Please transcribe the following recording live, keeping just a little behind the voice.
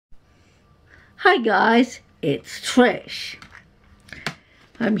Hi guys, it's Trish.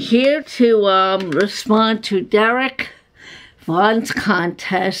 I'm here to respond to Dereckvons'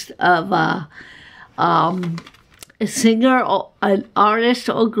 contest of a singer, or an artist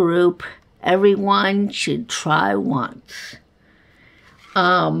or group everyone should try once.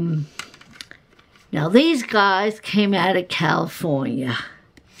 Now these guys came out of California,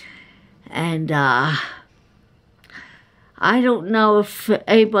 and I don't know if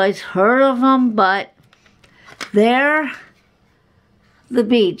anybody's heard of them, but they're the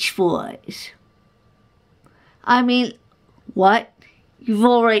Beach Boys. I mean, what?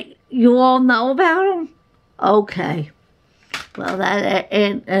 You all know about them? Okay. Well,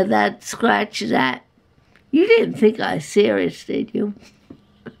 that scratches that. You didn't think I was serious, did you?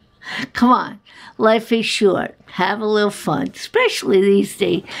 Come on, life is short. Have a little fun, especially these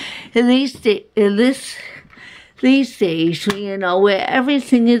days. These days, you know, where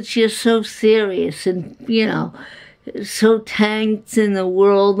everything is just so serious and, you know, so tense in the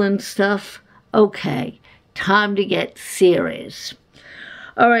world and stuff. Okay, time to get serious.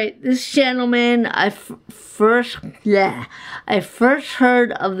 All right, this gentleman, I first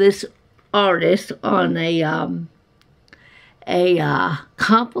heard of this artist on a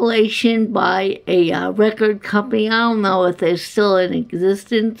compilation by a record company. I don't know if they're still in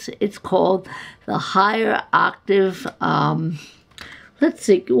existence. It's called the Higher Octave, let's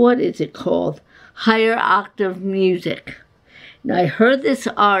see, what is it called? Higher Octave Music. Now, I heard this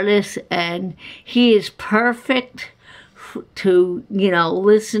artist, and he is perfect to, you know,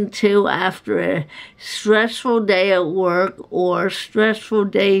 listen to after a stressful day at work or stressful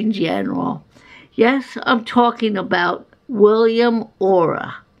day in general. Yes, I'm talking about William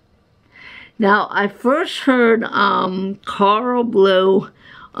Ora. Now, I first heard Coral Blue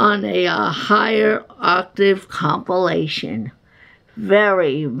on a Higher Octave compilation.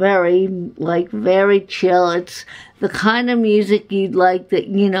 Very, very chill. It's the kind of music you'd like that,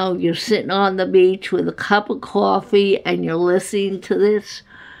 you know, you're sitting on the beach with a cup of coffee and you're listening to this.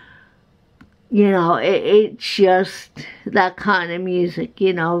 You know, it's just that kind of music,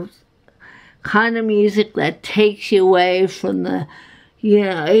 you know, kind of music that takes you away from the, you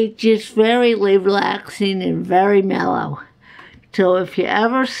know, it's just very relaxing and very mellow. So if you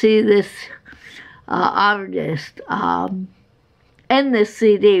ever see this artist in this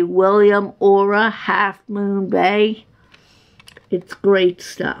CD, William Ora, Half Moon Bay, it's great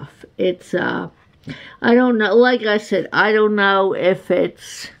stuff. It's, I don't know, like I said, I don't know if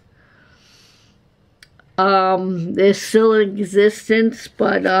it's, they're still in existence,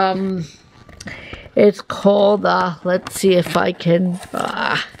 but, it's called, let's see if I can,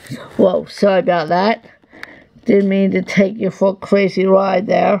 whoa, sorry about that. Didn't mean to take you for a crazy ride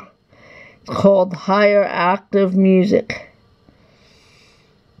there. It's called Higher Octave Music.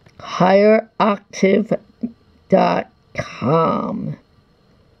 HigherOctave.com.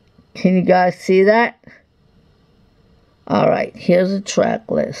 Can you guys see that? Alright, here's a track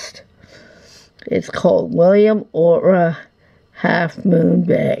list. It's called William Ora, Half Moon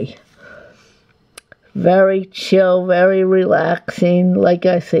Bay. Very chill, very relaxing. Like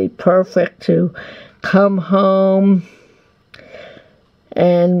I say, perfect to come home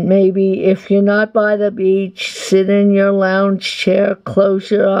and maybe if you're not by the beach, sit in your lounge chair, close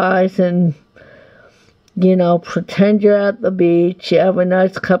your eyes and, you know, pretend you're at the beach. You have a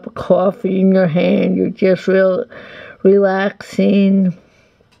nice cup of coffee in your hand. You're just real relaxing,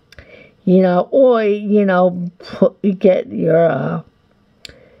 you know, or, you know, get your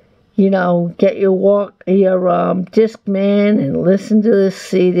get your Discman and listen to this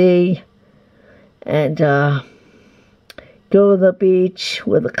CD and go to the beach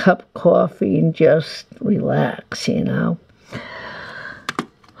with a cup of coffee and just relax, you know.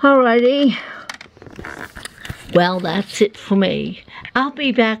 Alrighty. Well, that's it for me. I'll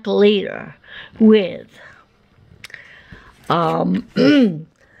be back later with I'll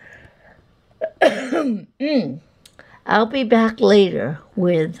be back later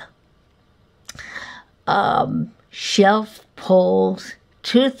with Shelf Polls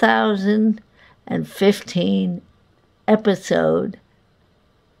 2015 episode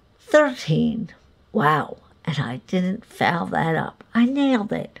 13. Wow, and I didn't foul that up. I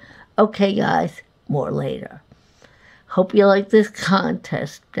nailed it. Okay, guys, more later. Hope you like this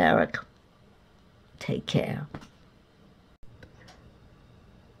contest, Derek. Take care.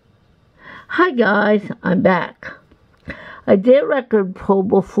 Hi, guys, I'm back. I did record pull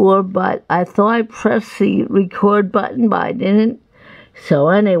before, but I thought I pressed the record button, but I didn't. So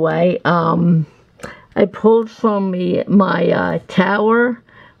anyway, I pulled from my tower,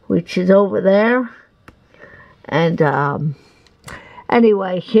 which is over there. And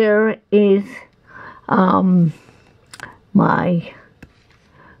anyway, here is my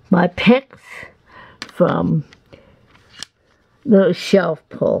picks from the shelf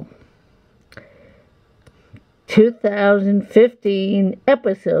pull. 2015,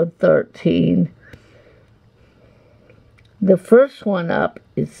 episode 13. The first one up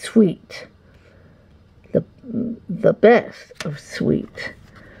is Sweet. The best of Sweet.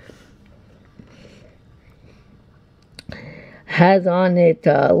 Has on it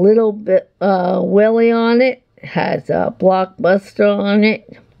a little bit Willie on it. Has a Blockbuster on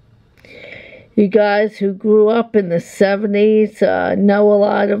it. You guys who grew up in the 70s know a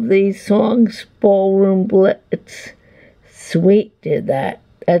lot of these songs. Ballroom Blitz. Sweet did that.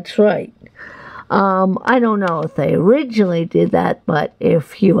 That's right. I don't know if they originally did that, but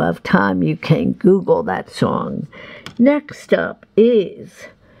if you have time, you can Google that song. Next up is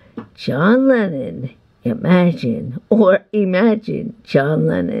John Lennon, Imagine John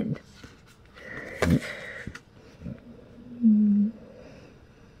Lennon.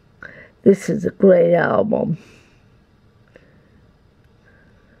 This is a great album.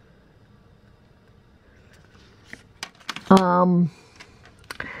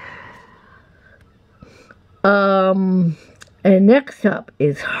 And next up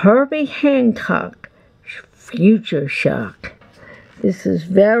is Herbie Hancock, Future Shock. This is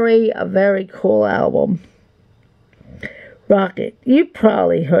a very cool album. Rocket. You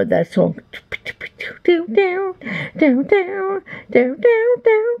probably heard that song.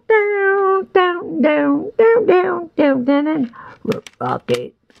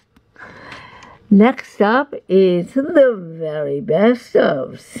 Rocket. Next up is the very best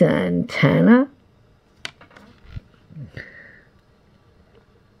of Santana.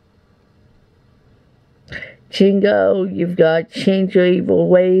 Jingo, you've got Change Your Evil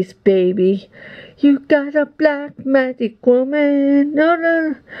Ways, baby. You got a black magic woman,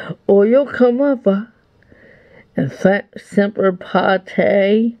 no, or you'll come over. And Semper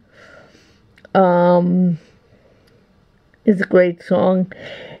Pate is a great song.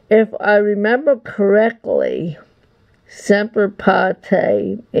 If I remember correctly, Semper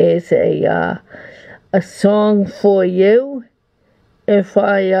Pate is a song for you. If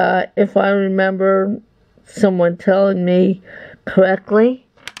I remember someone telling me correctly.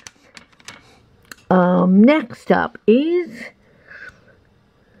 Next up is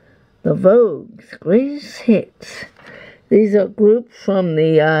the Vogue's Greatest Hits. These are groups from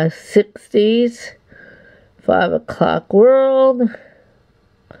the 60s. 5 O'Clock World.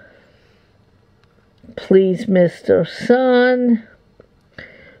 Please, Mr. Sun.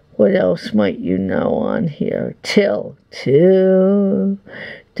 What else might you know on here? Till.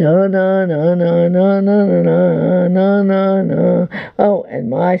 Da-na-na-na-na-na-na-na-na-na. Oh, and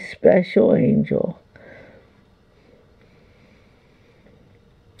My Special Angel.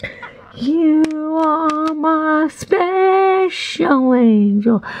 You are my special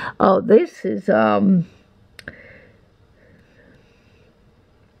angel. Oh, this is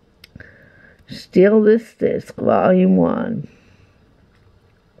Steal This Disc, Volume 1.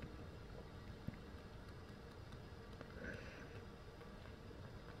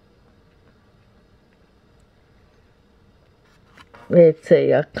 It's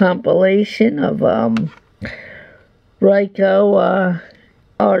a compilation of Ryko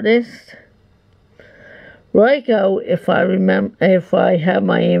artists. Ryko, if I have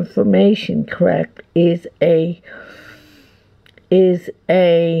my information correct, is a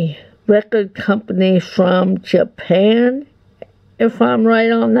record company from Japan, if I'm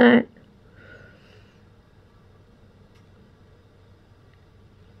right on that.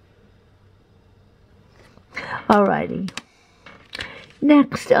 Alrighty.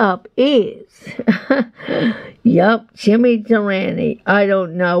 Next up is, Jimmy Durante. I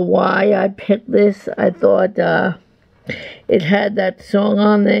don't know why I picked this. I thought it had that song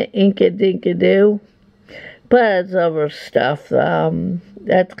on there, Inka Dinka Doo. But it's other stuff.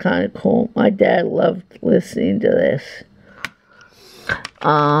 That's kind of cool. My dad loved listening to this.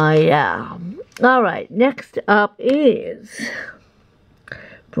 Yeah. Alright, next up is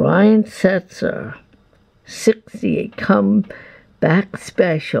Brian Setzer, 68 Comeback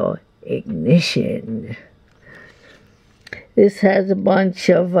Special, Ignition. This has a bunch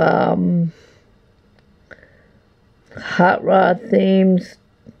of hot rod themes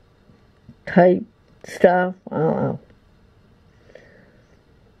type stuff. I don't know.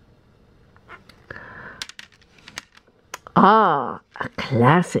 A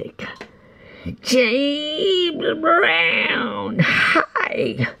classic. James Brown.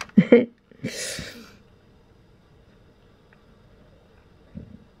 Hi.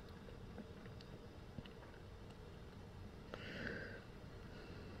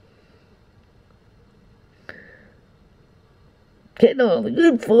 Get on the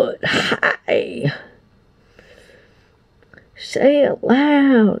good foot. Hi. Say it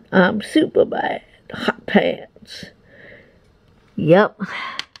loud. I'm super bad. Hot pants. Yep.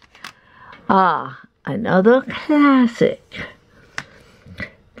 Another classic.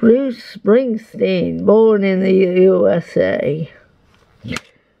 Bruce Springsteen, Born in the USA.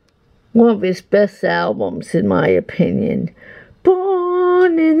 One of his best albums, in my opinion.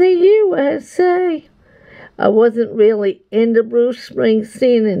 Born in the USA. I wasn't really into Bruce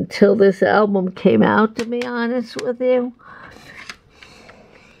Springsteen until this album came out, to be honest with you.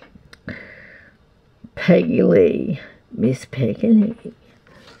 Peggy Lee. Miss Peggy Lee.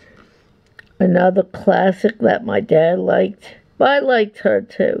 Another classic that my dad liked. But I liked her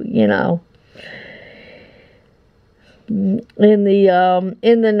too, you know. In the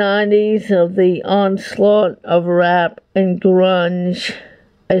 90s of the onslaught of rap and grunge,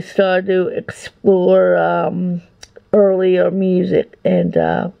 I started to explore earlier music, and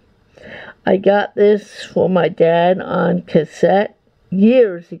I got this for my dad on cassette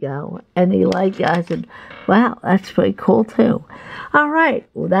years ago, and he liked it. I said, wow, that's pretty cool too. All right,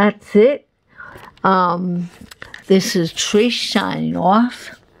 well, that's it. This is Trish signing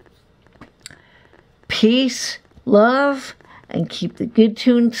off. Peace, love, and keep the good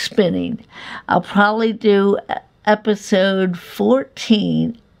tunes spinning. I'll probably do episode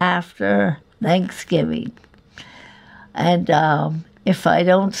 14 after Thanksgiving. And if I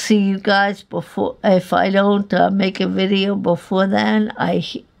don't see you guys before, if I don't make a video before then, I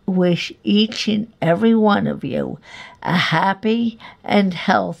wish each and every one of you a happy and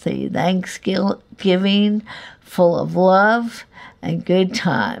healthy Thanksgiving full of love and good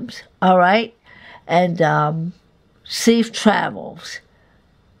times. All right? And safe travels.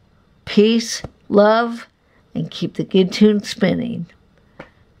 Peace, love, and keep the good tune spinning.